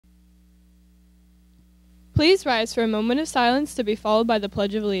Please rise for a moment of silence to be followed by the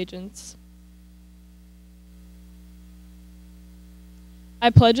Pledge of Allegiance.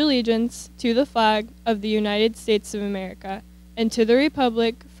 I pledge allegiance to the flag of the United States of America and to the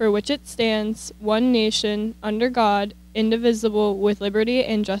republic for which it stands, one nation, under God, indivisible, with liberty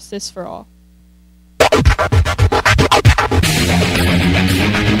and justice for all.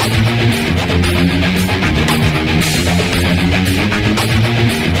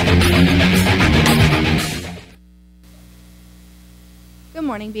 Good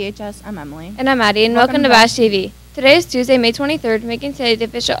morning, BHS. I'm Emily. And I'm Maddie, and welcome to Bash TV. Today is Tuesday, May 23rd, making today the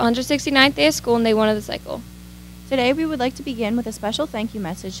official 169th day of school and day one of the cycle. Today, we would like to begin with a special thank you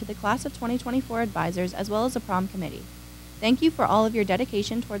message to the Class of 2024 advisors as well as the prom committee. Thank you for all of your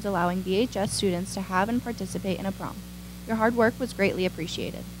dedication towards allowing BHS students to have and participate in a prom. Your hard work was greatly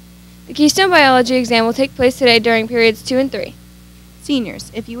appreciated. The Keystone Biology exam will take place today during periods 2 and 3.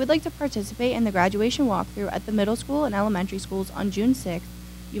 Seniors, if you would like to participate in the graduation walkthrough at the middle school and elementary schools on June 6th,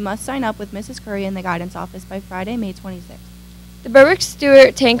 you must sign up with Mrs. Curry in the guidance office by Friday, May 26th. The Berwick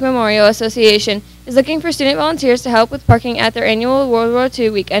Stewart Tank Memorial Association is looking for student volunteers to help with parking at their annual World War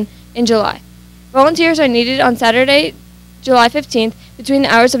II weekend in July. Volunteers are needed on Saturday, July 15th between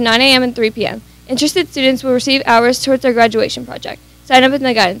the hours of 9 a.m. and 3 p.m. Interested students will receive hours towards their graduation project. Sign up in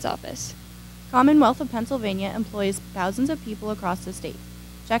the guidance office. Commonwealth of Pennsylvania employs thousands of people across the state.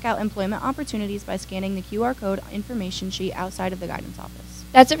 Check out employment opportunities by scanning the QR code information sheet outside of the guidance office.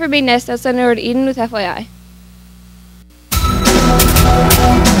 That's it for being Nest. I'll send it over to Eden with FYI.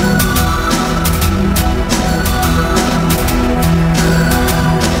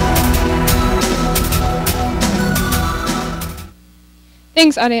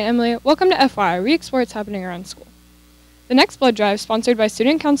 Thanks, Addie and Emily. Welcome to FYI, we explore what's happening around school. The next blood drive, sponsored by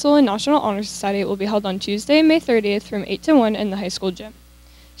Student Council and National Honor Society, will be held on Tuesday, May 30th from 8 to 1 in the high school gym.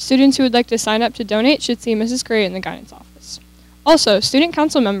 Students who would like to sign up to donate should see Mrs. Curry in the guidance office. Also, Student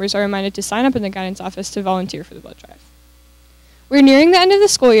Council members are reminded to sign up in the guidance office to volunteer for the blood drive. We're nearing the end of the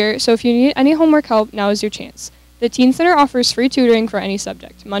school year, so if you need any homework help, now is your chance. The Teen Center offers free tutoring for any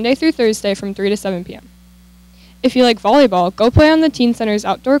subject, Monday through Thursday from 3 to 7 p.m. If you like volleyball, go play on the Teen Center's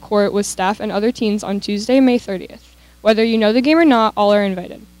outdoor court with staff and other teens on Tuesday, May 30th. Whether you know the game or not, all are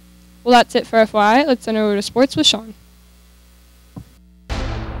invited. Well, that's it for FYI. Let's send it over to sports with Sean.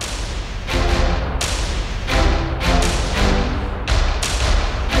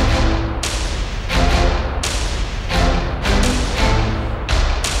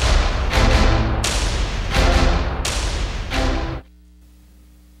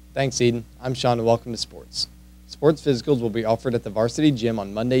 Thanks, Eden. I'm Sean, and welcome to sports. Sports physicals will be offered at the varsity gym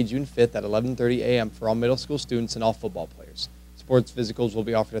on Monday, June 5th at 11:30 a.m. for all middle school students and all football players. Sports physicals will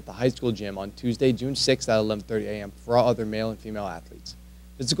be offered at the high school gym on Tuesday, June 6th at 11:30 a.m. for all other male and female athletes.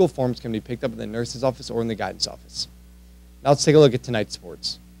 Physical forms can be picked up in the nurse's office or in the guidance office. Now let's take a look at tonight's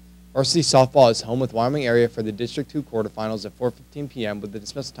sports. Varsity softball is home with Wyoming area for the District 2 quarterfinals at 4:15 p.m. with the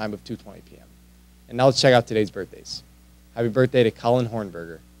dismissal time of 2:20 p.m. And now let's check out today's birthdays. Happy birthday to Colin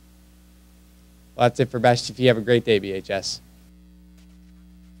Hornberger. Well, that's it for Bash TV. Have a great day, BHS.